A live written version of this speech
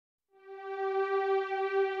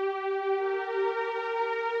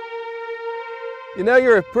You know,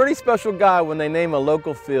 you're a pretty special guy when they name a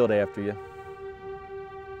local field after you.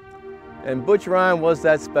 And Butch Ryan was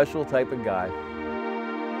that special type of guy.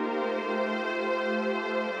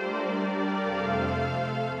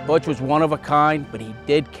 Butch was one of a kind, but he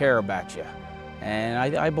did care about you.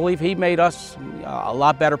 And I believe he made us a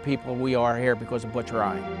lot better people we are here because of Butch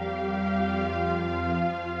Ryan.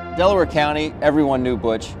 Delaware County, everyone knew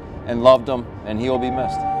Butch and loved him, and he will be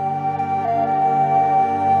missed.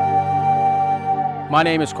 My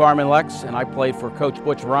name is Carmen Lex, and I played for Coach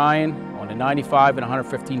Butch Ryan on the 95 and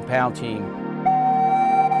 115-pound team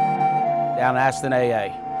down in Aston AA.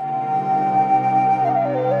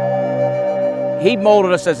 He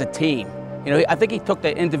molded us as a team. You know, I think he took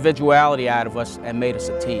the individuality out of us and made us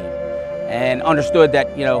a team, and understood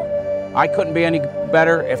that, you know, I couldn't be any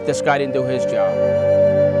better if this guy didn't do his job.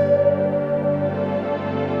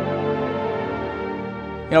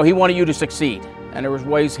 You know, he wanted you to succeed, and there was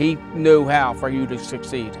ways he knew how for you to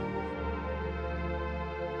succeed.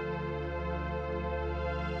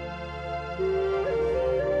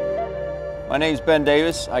 My name's Ben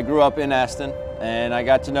Davis. I grew up in Aston, and I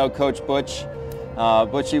got to know Coach Butch.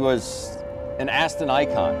 Butchie was an Aston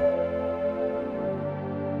icon.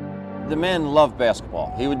 The man loved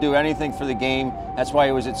basketball. He would do anything for the game. That's why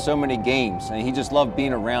he was at so many games, and he just loved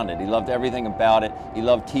being around it. He loved everything about it. He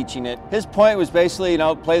loved teaching it. His point was basically, you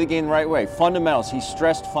know, play the game the right way. Fundamentals. He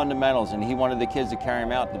stressed fundamentals, and he wanted the kids to carry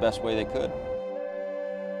them out the best way they could.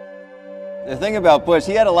 The thing about Butch,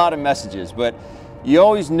 he had a lot of messages, but you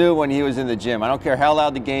always knew when he was in the gym. I don't care how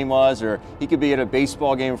loud the game was, or he could be at a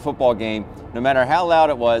baseball game or football game. No matter how loud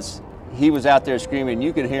it was, he was out there screaming, and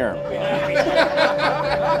you could hear him.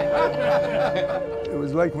 It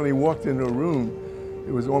was like when he walked into a room,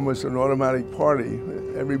 it was almost an automatic party.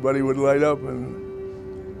 Everybody would light up,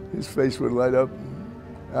 and his face would light up.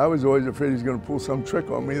 I was always afraid he was going to pull some trick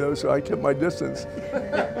on me, though, so I kept my distance.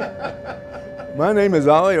 My name is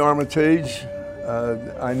Ollie Armitage.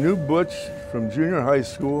 I knew Butch from junior high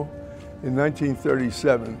school in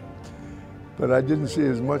 1937, but I didn't see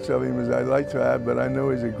as much of him as I'd like to have, but I know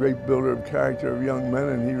he's a great builder of character of young men,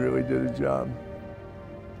 and he really did a job.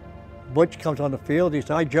 Butch comes on the field, he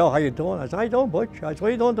said, "Hi Joe, how you doing?" I said, "How you doing, Butch?" I said, "What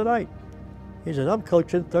are you doing tonight?" He said, "I'm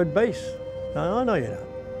coaching third base." "No, no, you're not."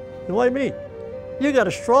 I said, "What do you mean?" "You got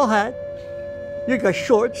a straw hat, you got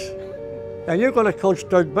shorts, and you're gonna coach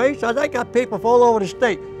third base?" I said, "I got people from all over the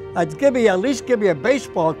state. I'd at least give me a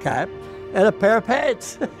baseball cap and a pair of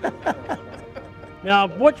pants." Now,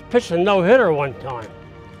 Butch pitched a no-hitter one time,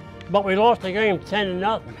 but we lost the game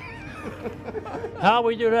 10-0. How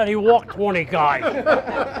we do that? He walked 20 guys.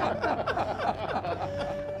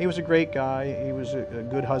 He was a great guy. He was a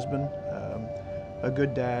good husband, a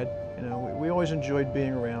good dad. You know, we always enjoyed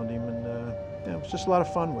being around him, and you know, it was just a lot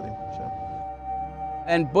of fun with him. So.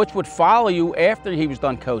 And Butch would follow you after he was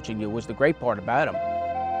done coaching you, was the great part about him.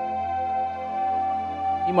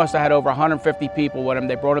 He must have had over 150 people with him.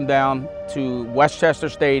 They brought him down to Westchester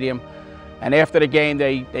Stadium, and after the game,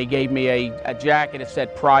 they gave me a jacket that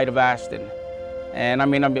said "Pride of Aston." And I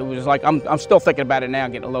mean, it was like, I'm still thinking about it now,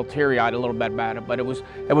 getting a little teary-eyed a little bit about it, but it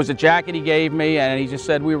was a jacket he gave me, and he just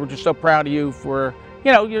said, "We were just so proud of you for,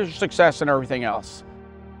 you know, your success and everything else."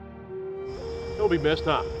 He'll be missed,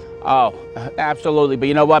 huh? Oh, absolutely. But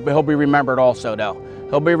you know what? But he'll be remembered also, though.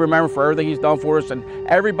 He'll be remembered for everything he's done for us, and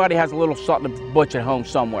everybody has a little something of Butch at home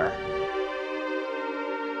somewhere.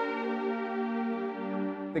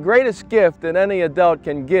 The greatest gift that any adult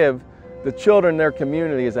can give the children in their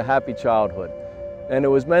community is a happy childhood. And it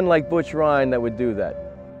was men like Butch Ryan that would do that.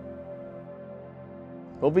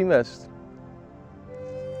 He'll be missed.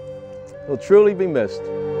 He'll truly be missed.